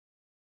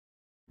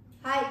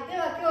はい、で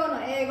は今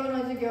日の英語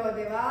の授業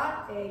で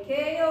は、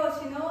形容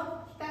詞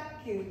の比較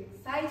級、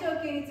最上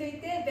級につ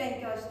いて勉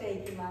強し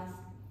ていきます。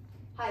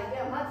はい、で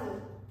はまず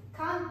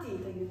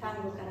Cuntyという単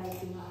語からい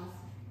きます。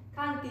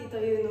Cuntyと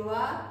いうの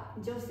は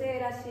女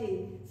性らし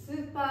い、ス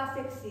ーパ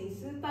ーセクシー、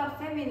スーパー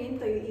フェミニン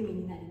という意味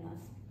になりま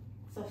す。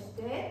そし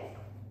て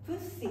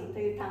Pussyと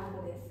いう単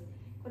語です。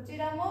こち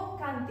らも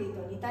Cunty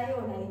と似た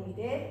ような意味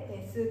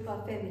で、スーパ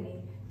ーフェミ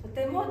ニン、と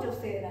ても女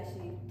性らし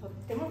い、とっ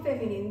てもフェ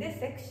ミニンで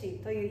セクシ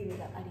ーという意味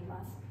があり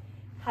ます。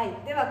はい、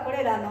ではこ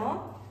れら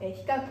の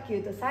比較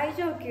級と最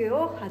上級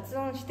を発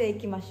音してい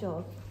きまし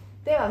ょ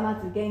う。ではま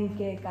ず原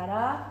型か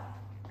ら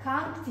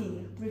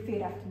Cunty,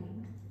 repeat after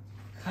me.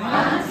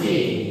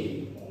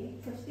 Cunty.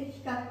 Okay. そして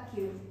比較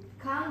級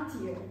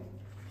Cuntier.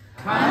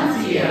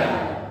 Cuntier.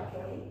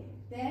 Okay.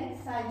 Then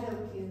最上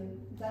級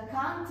The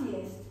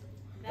Cuntiest.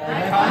 The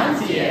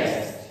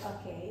Cuntiest.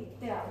 Okay.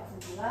 では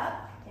次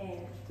は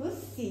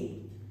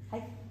Pussy. はい。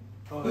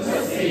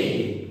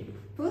Pussy.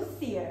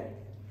 Pussier.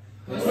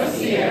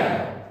 Pussier.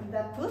 The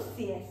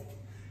Pussiest.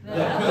 The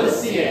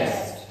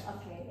Pussiest.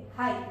 Okay. は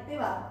い。で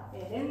は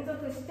連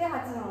続して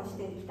発音し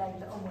ていきたい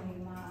と思い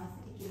ま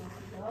す。いきま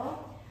す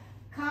よ。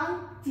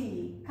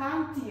Cunty,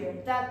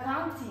 Cuntier, the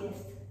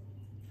Cuntiest.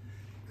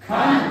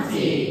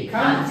 Cunty,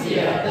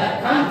 Cuntier, the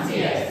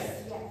Cuntiest.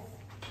 Yes.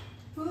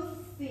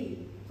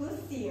 Pussy,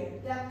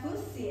 Pussier, the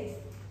Pussiest.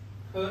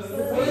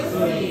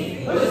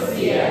 Pussy,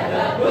 Pussier,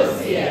 the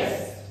Pussiest.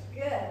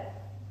 Good.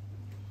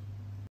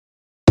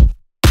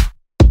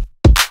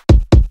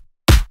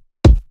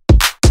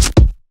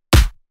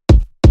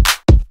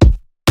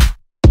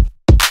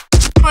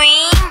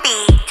 Queen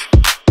Beat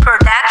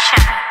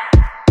Production.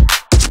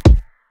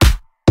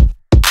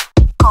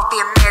 Koppi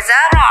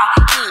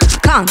Mizrahi.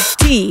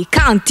 Cunty,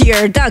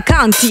 Cuntier, the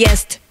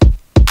Cuntiest.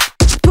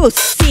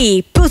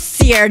 Pussy,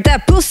 Pussier,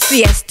 the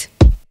Pussiest.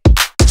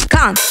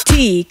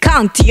 Cunty,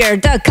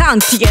 Cuntier, the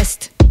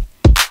Cuntiest.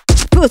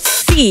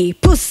 Pussy,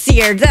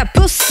 Pussier, the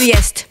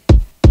Pussiest.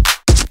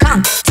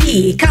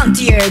 Cunty,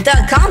 Cuntier,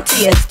 the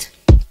Cuntiest.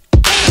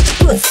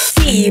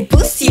 Pussy,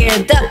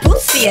 Pussier, the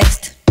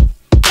Pussiest.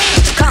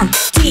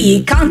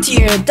 Cunty,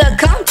 Cuntier, the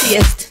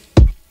Cuntiest.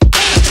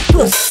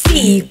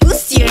 Pussy,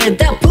 Pussier,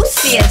 the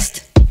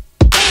Pussiest.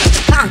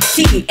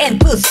 Cunty and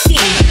Pussy,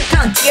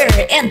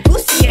 Cuntier and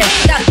Pussier,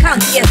 the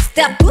Cuntiest,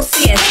 the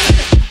Pussiest.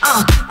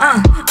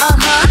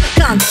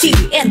 Cunty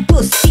and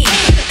Pussy,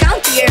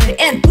 Cuntier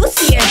and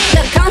Pussier,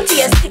 the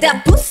Cuntiest, the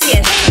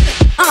Pussiest.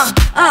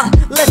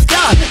 Let's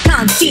go.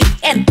 Cunty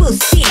and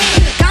Pussy,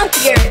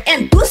 Cuntier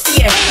and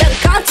Pussier, the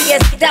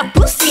Cuntiest, the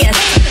Pussiest.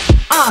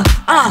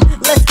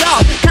 Let's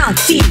go.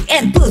 Cunty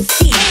and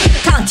Pussy,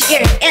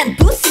 Cuntier and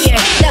Pussier,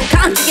 the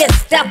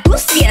Cuntiest, the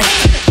Pussiest.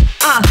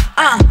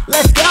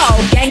 Let's go.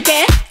 原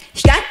型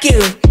比較級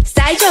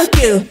最上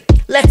級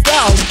Let's go.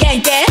 原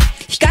型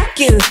比較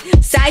級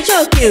最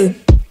上級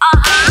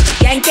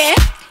原型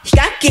比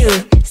較級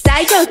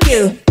最上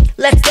級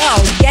Let's go.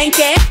 原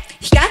型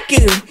比較級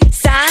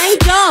最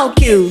上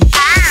級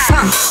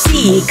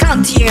Cunty,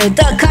 Cuntier,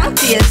 the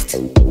Cuntiest.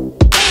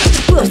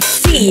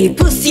 Pussy,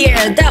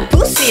 Pussier, the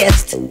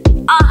Pussiest.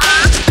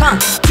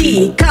 Cunty,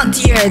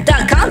 Cuntier, the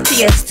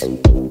Cuntiest.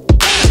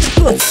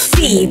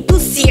 Pussy,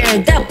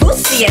 Pussier, the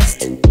Pussiest.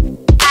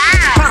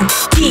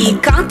 Cunty,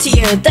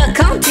 Cuntier, the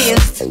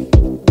Cuntiest.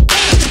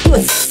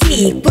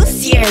 Pussy,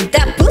 Pussier,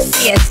 the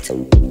Pussiest.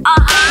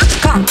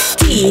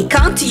 Cunty,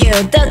 Cuntier,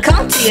 the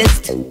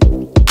Cuntiest.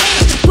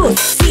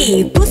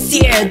 Pussy,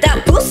 Pussier, the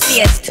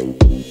Pussiest.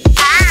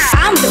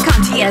 I'm the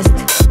Cuntiest.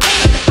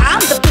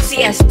 I'm the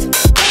Pussiest.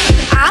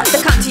 I'm the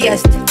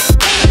Cuntiest.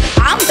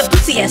 I'm the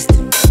Pussiest.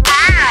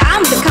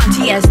 I'm the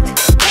Cuntiest.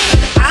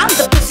 I'm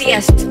the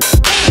Pussiest.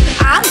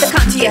 I'm the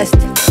Cuntiest.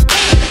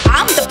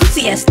 I'm the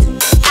Pussiest.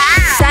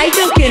 最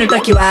上級の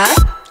時は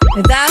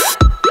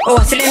The を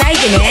忘れない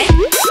でね。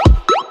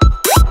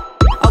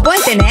覚え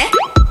てね。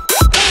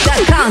The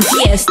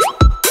Cuntiest.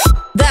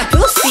 The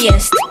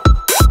Pussiest.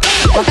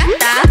 わかっ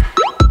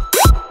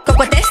た？こ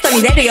こテスト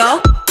に出る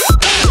よ。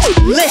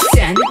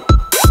Listen.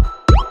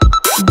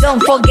 Don't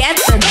forget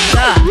the.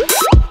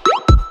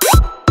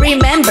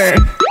 Remember.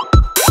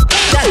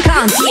 The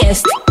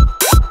Cuntiest.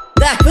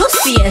 The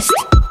Pussiest.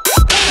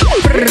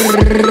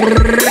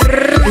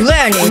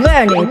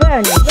 Learning.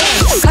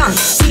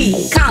 Cunty,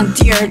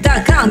 Cuntier, the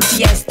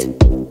Cuntiest.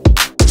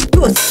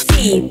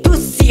 Pussy,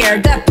 Pussier,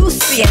 the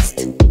Pussiest.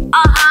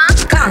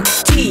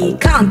 Cunty,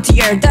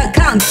 Cuntier, the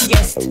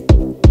Cuntiest.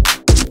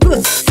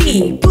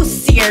 Pussy,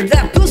 Pussier,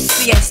 the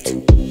Pussiest.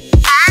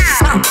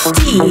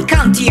 Cunty,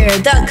 Cuntier,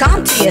 the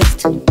Cuntiest.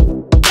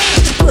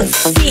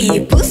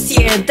 Pussy,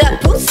 Pussier, the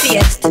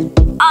Pussiest.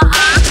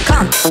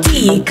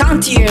 Cunty,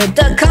 Cuntier,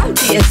 the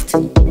Cuntiest.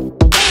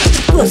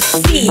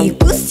 Pussy,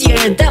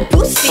 Pussier, the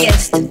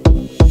Pussiest.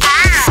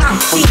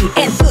 Cunty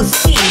and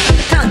Pussy,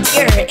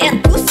 Cuntier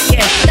and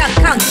Pussier, the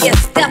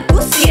Cuntiest, the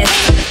Pussiest.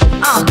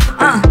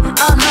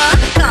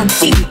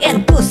 Cunty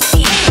and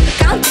Pussy,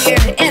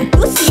 Cuntier and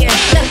Pussier,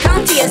 the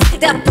Cuntiest,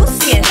 the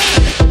Pussiest.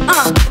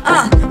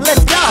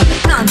 Let's go.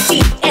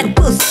 Cunty and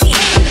Pussy,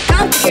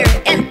 Cuntier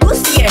and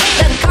Pussier,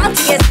 the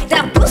Cuntiest,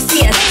 the Pussiest.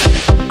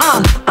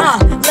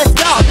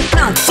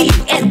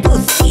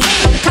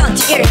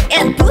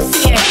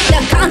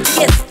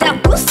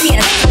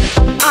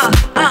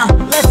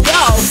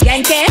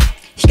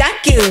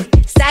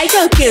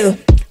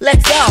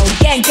 Let's go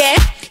原型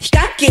比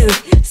較級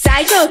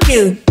最上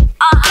級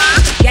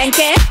原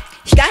型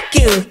比較級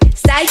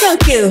最上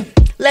級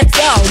Let's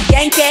go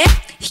原型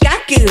比較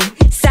級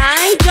最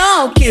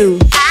上級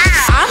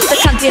I'm the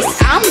Cuntiest,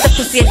 I'm the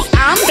pussiest,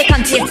 I'm the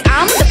Cuntiest,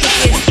 I'm the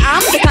pussiest,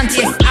 I'm the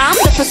Cuntiest, I'm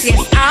the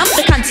pussiest, I'm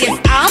the Cuntiest,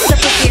 I'm the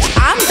pussiest,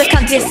 I'm the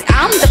Cuntiest,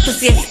 I'm the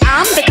pussiest,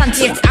 I'm the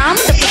Cuntiest, I'm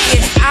the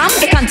pussiest, I'm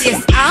the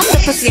Cuntiest, I'm the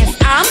pussiest,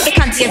 I'm the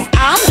Cuntiest,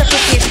 I'm the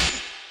pussiest.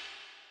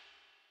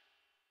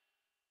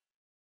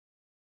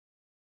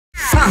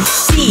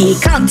 Cunty,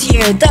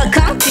 Cuntier, the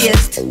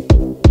Cuntiest.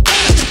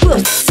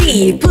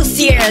 Pussy,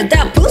 pussier,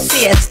 the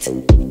pussiest.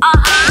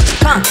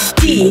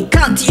 Cunty,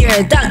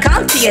 Cuntier, the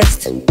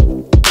Cuntiest.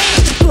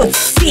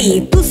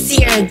 Pussy,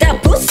 pussier, the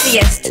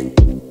pussiest.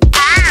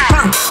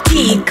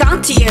 Cunty,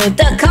 Cuntier,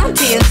 the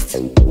Cuntiest.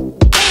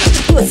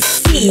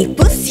 Pussy,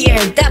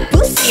 pussier, the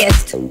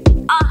pussiest.